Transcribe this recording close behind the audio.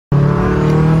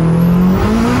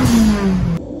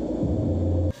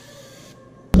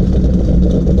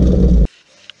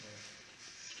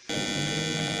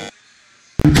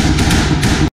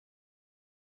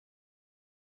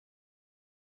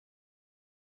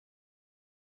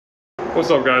What's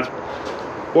up, guys?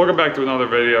 Welcome back to another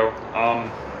video.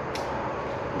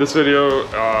 This video,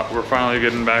 we're finally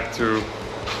getting back to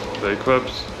the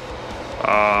Eclipse.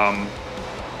 I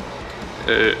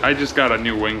just got a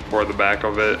new wing for the back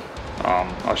of it.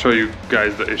 I'll show you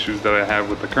guys the issues that I have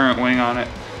with the current wing on it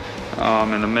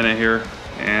in a minute here,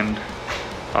 and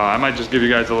I might just give you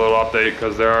guys a little update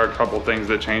because there are a couple things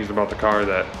that changed about the car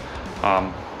that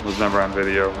was never on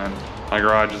video, and my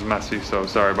garage is messy, so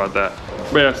sorry about that.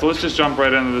 But yeah, so let's just jump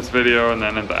right into this video, and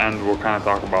then at the end we'll kind of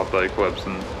talk about the Eclipse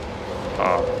and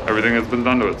everything that's been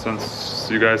done to it since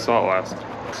you guys saw it last.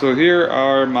 So here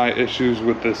are my issues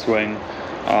with this wing.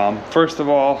 First of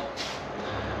all,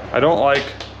 I don't like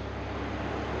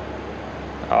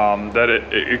that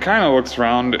it kind of looks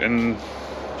round in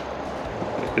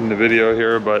the video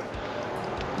here, but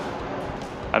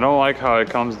I don't like how it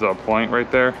comes to a point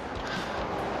right there.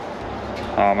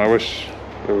 I wish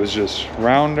it was just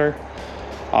rounder.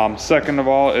 Second of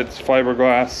all, it's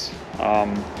fiberglass,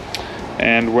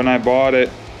 and when I bought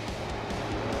it,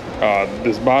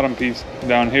 this bottom piece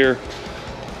down here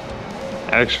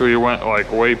actually went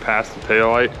like way past the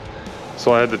taillight,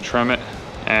 so I had to trim it,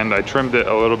 and I trimmed it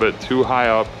a little bit too high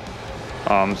up,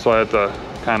 so I had to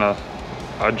kind of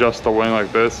adjust the wing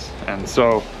like this, and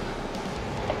so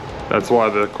that's why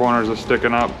the corners are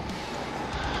sticking up.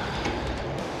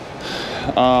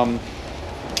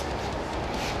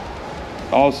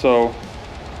 Also,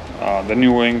 the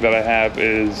new wing that I have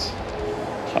is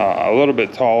a little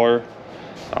bit taller,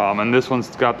 and this one's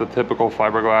got the typical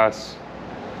fiberglass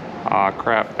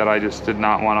crap that I just did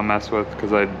not want to mess with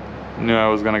because I knew I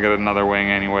was gonna get another wing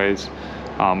anyways.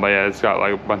 But yeah, it's got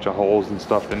like a bunch of holes and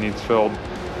stuff that needs filled.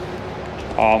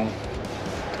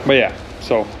 But yeah,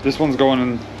 so this one's going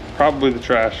in probably the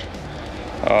trash.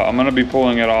 I'm gonna be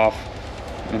pulling it off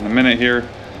in a minute here.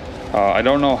 I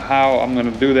don't know how I'm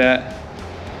gonna do that.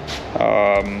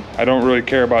 I don't really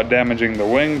care about damaging the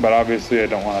wing, but obviously I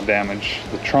don't want to damage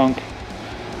the trunk.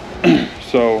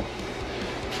 So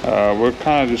we'll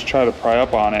kind of just try to pry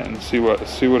up on it and see what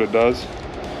it does.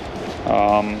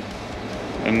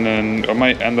 And then I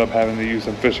might end up having to use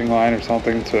some fishing line or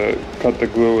something to cut the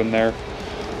glue in there.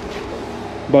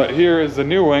 But here is the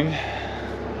new wing.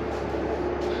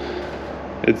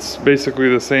 It's basically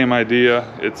the same idea.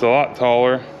 It's a lot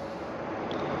taller,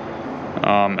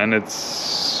 and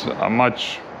it's a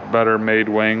much better made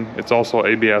wing. It's also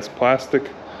ABS plastic,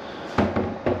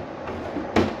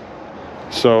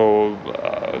 so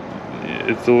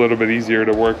it's a little bit easier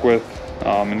to work with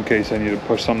in case I need to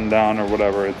push something down or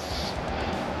whatever. It's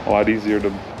a lot easier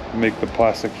to make the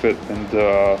plastic fit than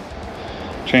to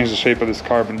change the shape of this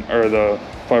carbon or the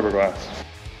fiberglass.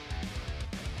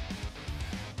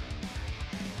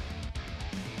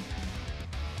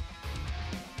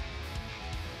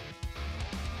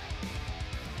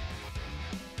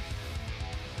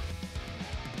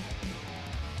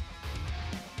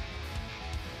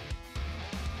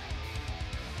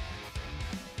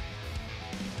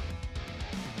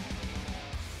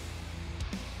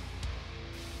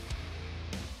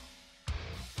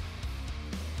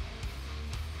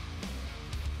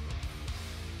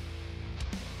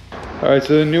 Alright,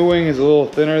 so the new wing is a little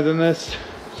thinner than this,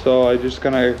 so I just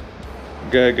I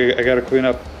gotta clean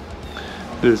up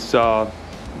this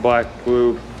black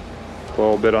glue a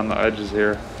little bit on the edges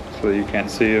here so that you can't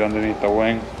see it underneath the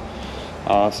wing.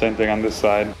 Same thing on this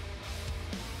side.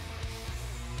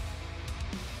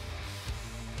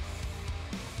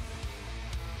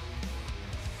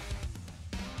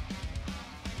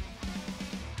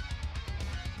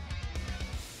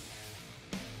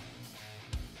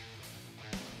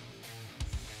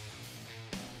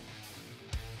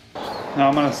 Now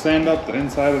I'm going to sand up the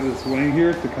inside of this wing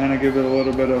here to kind of give it a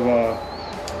little bit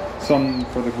of something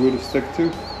for the glue to stick to.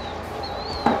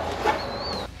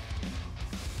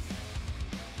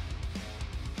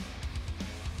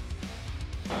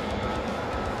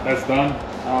 That's done.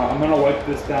 I'm going to wipe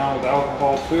this down with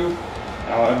alcohol too,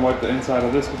 and wipe the inside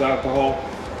of this with alcohol.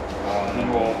 And then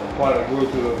we'll apply the glue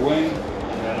to the wing,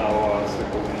 and then I'll stick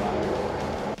the wing on it.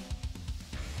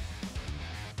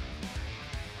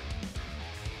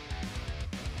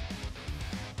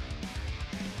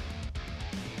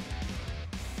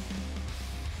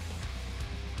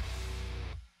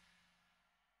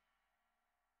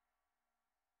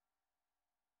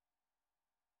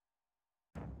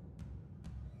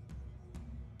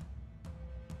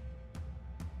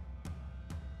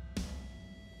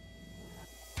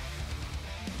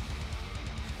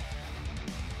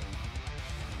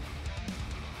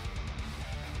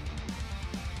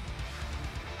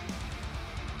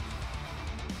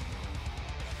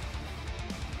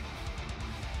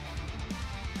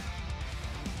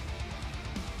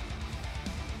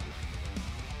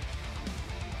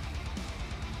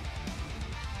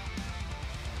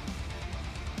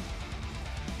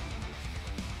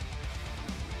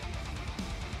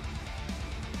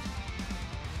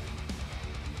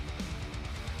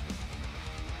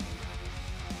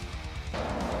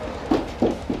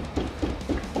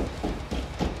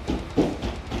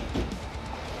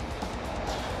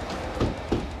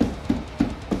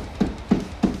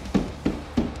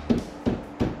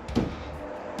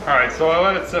 Alright, so I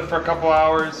let it sit for a couple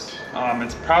hours.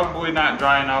 It's probably not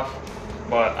dry enough,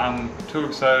 but I'm too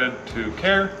excited to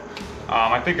care.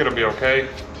 I think it'll be okay.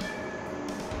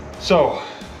 So,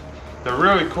 the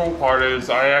really cool part is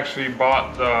I actually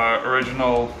bought the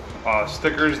original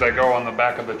stickers that go on the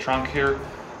back of the trunk here.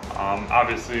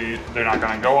 Obviously, they're not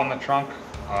going to go on the trunk,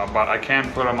 but I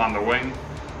can put them on the wing.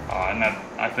 And that,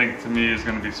 I think, to me is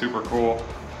going to be super cool.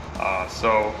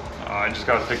 So I just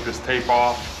got to take this tape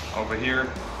off over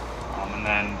here, and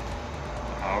then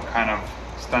I'll kind of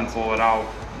stencil it out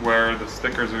where the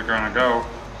stickers are going to go,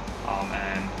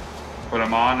 and put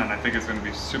them on, and I think it's going to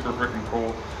be super freaking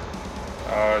cool.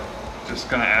 Just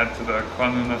going to add to the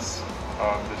cleanliness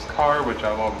of this car, which I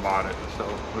love about it.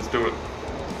 So let's do it.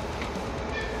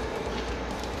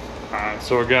 Alright,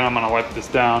 so again, I'm going to wipe this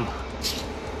down.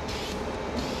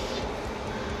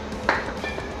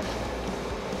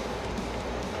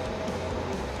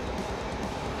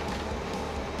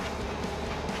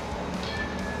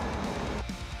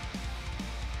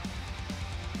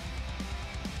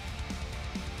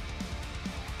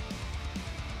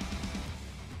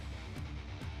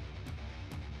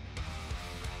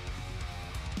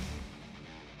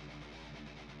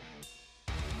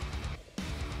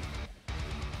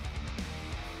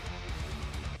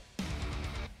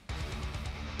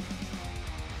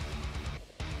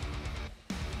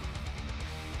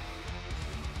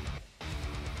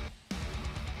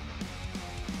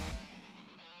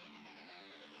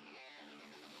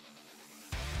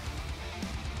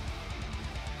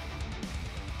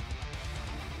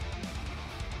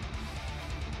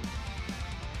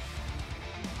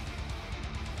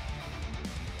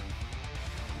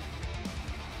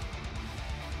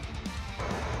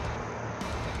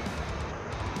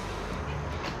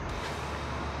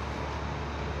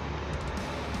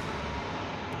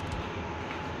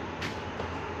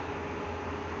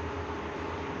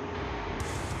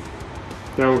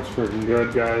 That looks freaking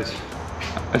good, guys.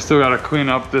 I still gotta clean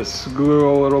up this glue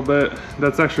a little bit.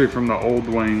 That's actually from the old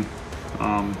wing.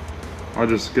 I'll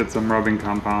just get some rubbing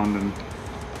compound and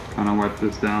kind of wipe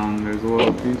this down. There's a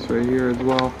little piece right here as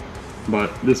well.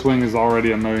 But this wing is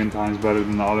already a million times better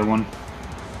than the other one.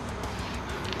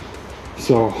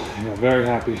 So, yeah, very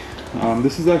happy.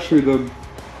 This is actually the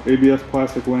ABS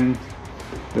plastic wing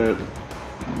that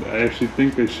I actually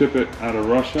think they ship it out of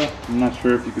Russia. I'm not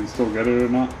sure if you can still get it or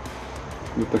not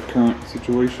with the current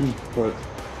situation, but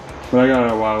I got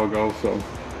it a while ago, so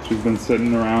she's been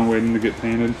sitting around waiting to get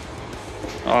painted.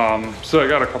 So I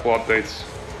got a couple updates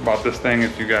about this thing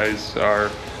if you guys are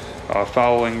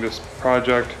following this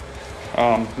project.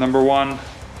 Number one,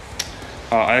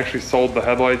 I actually sold the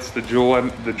headlights, the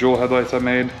jewel headlights I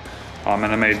made, and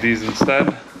I made these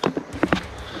instead.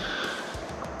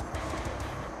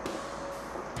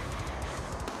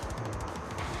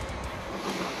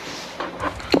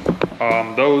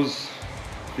 Those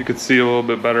you could see a little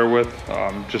bit better with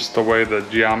just the way the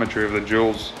geometry of the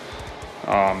jewels,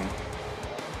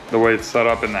 the way it's set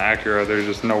up in the Acura. There's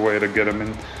just no way to get them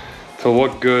in to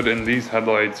look good in these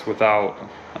headlights without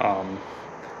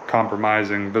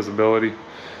compromising visibility.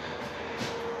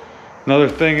 Another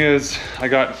thing is I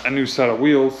got a new set of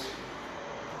wheels.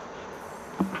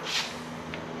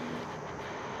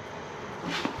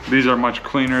 These are much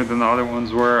cleaner than the other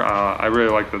ones were. I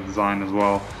really like the design as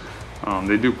well.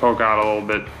 They do poke out a little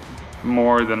bit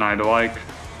more than I'd like.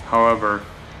 However,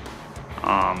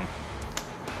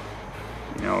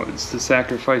 you know, it's the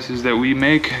sacrifices that we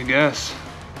make, I guess.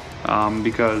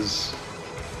 Because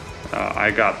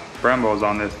I got Brembos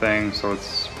on this thing, so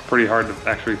it's pretty hard to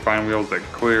actually find wheels that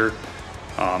clear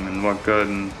and look good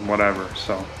and whatever.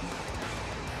 So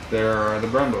there are the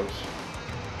Brembos.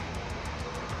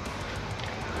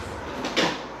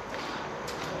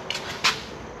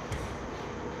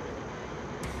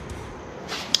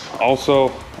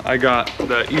 Also, I got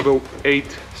the Evo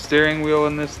 8 steering wheel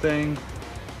in this thing.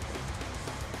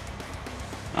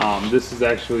 This is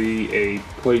actually a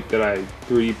plate that I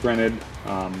 3D printed.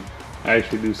 I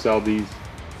actually do sell these.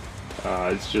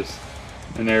 It's just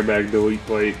an airbag delete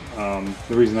plate.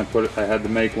 The reason I had to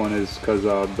make one is because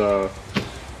the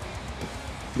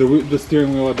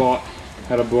steering wheel I bought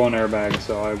had a blown airbag,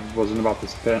 so I wasn't about to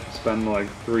spend like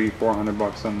 $300-400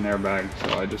 bucks on an airbag,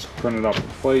 so I just printed up the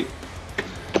plate.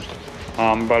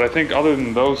 But I think other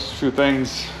than those two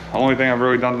things, the only thing I've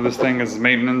really done to this thing is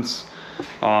maintenance.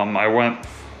 I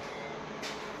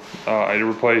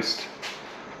replaced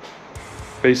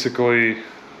basically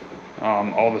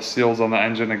all the seals on the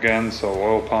engine again, so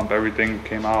oil pump, everything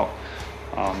came out.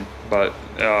 But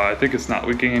I think it's not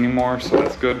leaking anymore, so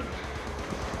that's good.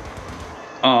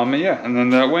 Yeah, and then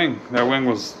that wing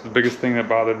was the biggest thing that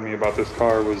bothered me about this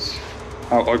car was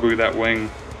how ugly that wing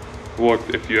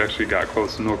looked if you actually got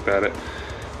close and looked at it.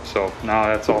 So now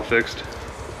that's all fixed.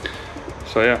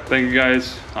 So yeah, thank you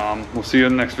guys. We'll see you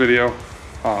in the next video.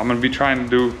 I'm gonna be trying to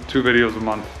do 2 videos a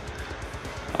month.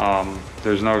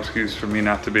 There's no excuse for me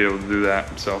not to be able to do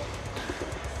that. So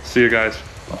see you guys.